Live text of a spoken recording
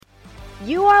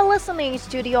You are listening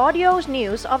to the audio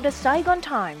news of the Saigon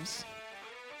Times.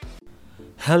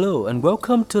 Hello and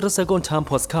welcome to the Saigon Times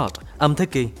podcast. I'm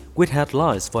Thiki with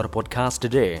headlines for the podcast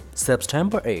today,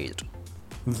 September 8.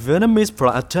 Vietnamese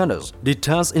flight attendants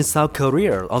detained in South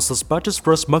Korea on suspected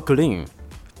smuggling.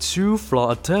 2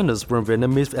 flight attendants from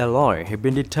Vietnamese airline have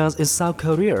been detained in South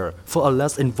Korea for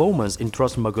alleged involvement in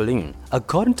drug smuggling,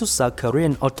 according to South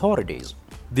Korean authorities.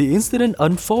 The incident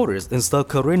unfolded in South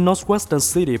Korea's northwestern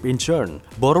city of Incheon,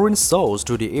 bordering Seoul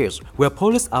to the east, where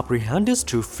police apprehended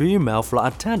 2 female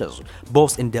flight attendants,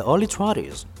 both in their early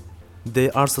 20s. They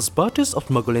are suspected of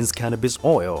smuggling cannabis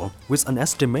oil, with an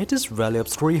estimated value of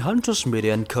 300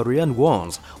 million Korean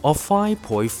won, or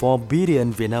 5.4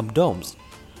 billion Vietnam dollars.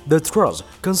 The drugs,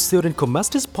 concealed in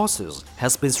comestible pouches,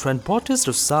 has been transported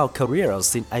to South Korea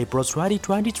since April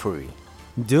 2023.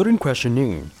 During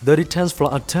questioning, the detained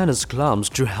flight attendants claims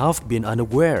to have been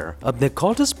unaware of their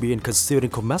narcotics being concealed in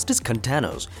comestible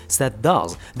containers, said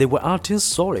thus they were acting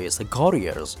solely as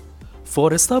couriers. For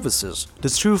their services, the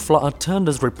 2 flight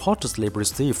attendants reportedly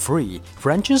received free,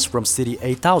 ranging from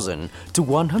 8,000 to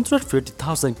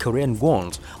 150,000 Korean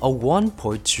won, or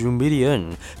 1.2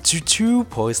 million to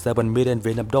 2.7 million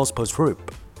Vietnam dollars per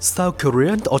trip. South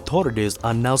Korean authorities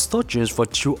are now searching for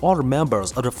 2 other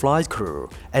members of the flight crew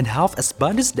and have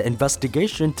expanded the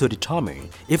investigation to determine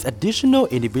if additional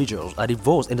individuals are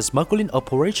involved in the smuggling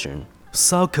operation.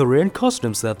 South Korean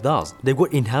customs said thus they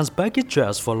would enhance baggage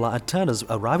checks for flight attendants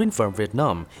arriving from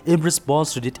Vietnam in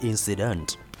response to this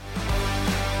incident.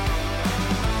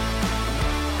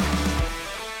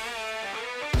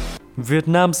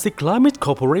 Vietnam seeks climate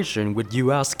cooperation with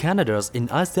U.S. candidates in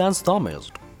ASEAN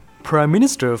summit. Prime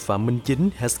Minister Phạm Minh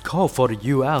Chính has called for the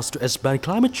U.S. to expand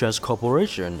climate change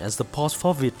cooperation and support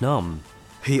for Vietnam.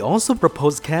 He also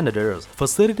proposed candidates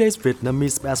facilitate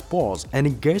Vietnamese exports and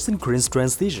engage in green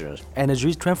transition,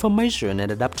 energy transformation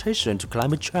and adaptation to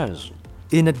climate change.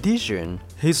 In addition,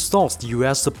 he sought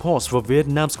U.S. support for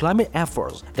Vietnam's climate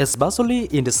efforts, especially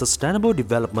in the sustainable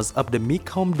development of the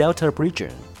Mekong Delta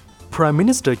region. Prime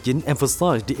Minister Chính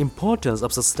emphasized the importance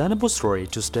of sustainable trade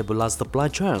to stabilize supply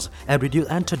chains and reduce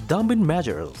anti-dumping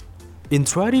measures. In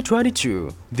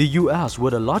 2022, the U.S.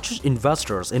 were the largest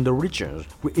investors in the region,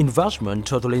 with investment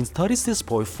totaling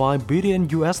 $36.5 billion,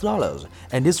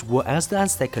 and this was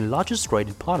ASEAN's second largest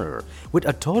trading partner, with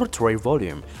a total trade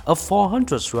volume of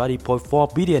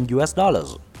 $430.4 billion.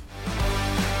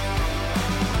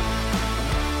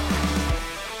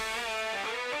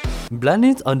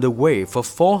 Planning underway for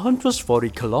 440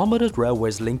 km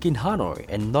railways linking Hanoi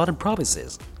and northern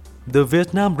provinces. The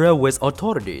Vietnam Railways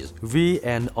Authorities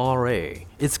 (VNRA)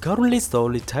 is currently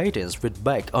soliciting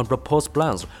feedback on proposed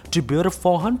plans to build a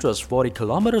 440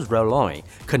 km rail line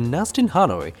connecting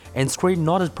Hanoi and 3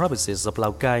 northern provinces of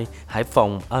Lào Cai, Hải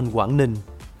Phòng, and Quảng Ninh.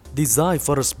 Designed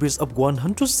for a speed of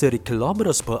 130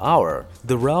 km per hour,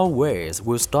 the railways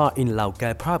will start in Lào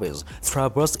Cai province,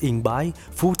 traverse Yên Bái,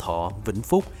 Phú Thọ, Vĩnh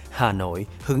Phúc, Hà Nội,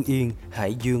 Hưng Yên,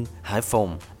 Hải Dương, Hải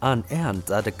Phòng, and end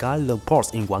at the Cai Lân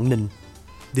ports in Quảng Ninh.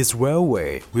 This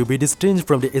railway will be distinct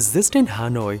from the existing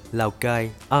Hanoi, Lào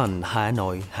Cai, and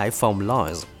Hanoi, Hải Phòng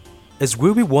lines. It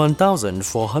will be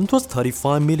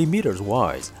 1,435 mm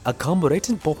wide,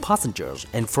 accommodating both passengers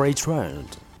and freight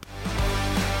trains.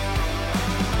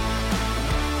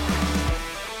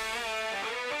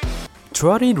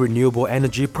 Trading renewable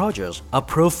energy projects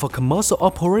approved for commercial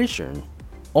operation.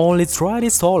 Only 30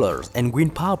 solar and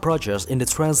wind power projects in the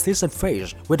transition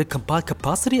phase with a combined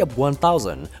capacity of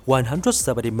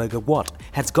 1,170 MW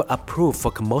has got approved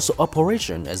for commercial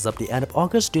operation as of the end of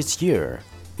August this year.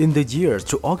 In the year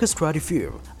to August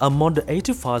 25, among the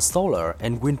 85 solar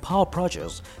and wind power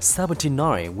projects,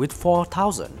 79 with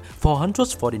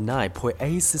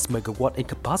 4,449.86 MW in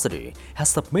capacity has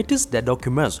submitted their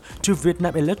documents to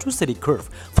Vietnam Electricity Group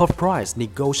for price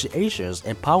negotiations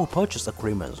and power purchase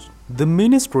agreements. The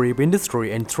Ministry of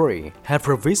Industry and Trade had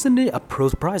provisionally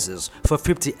approved prices for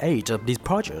 58 of these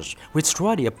projects, with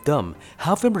 30 of them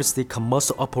having received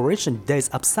commercial operation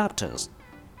dates acceptance.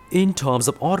 In terms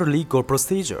of other legal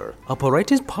procedure,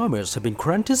 operating permits have been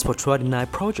granted for 29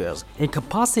 projects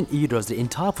encompassing either the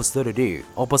entire facility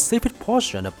or specific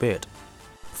portion of it.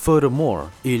 Furthermore,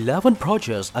 11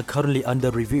 projects are currently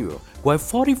under review, while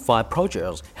 45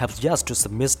 projects have yet to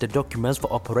submit the documents for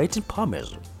operating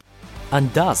permits. And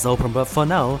that's all from us for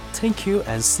now. Thank you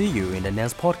and see you in the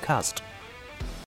next podcast.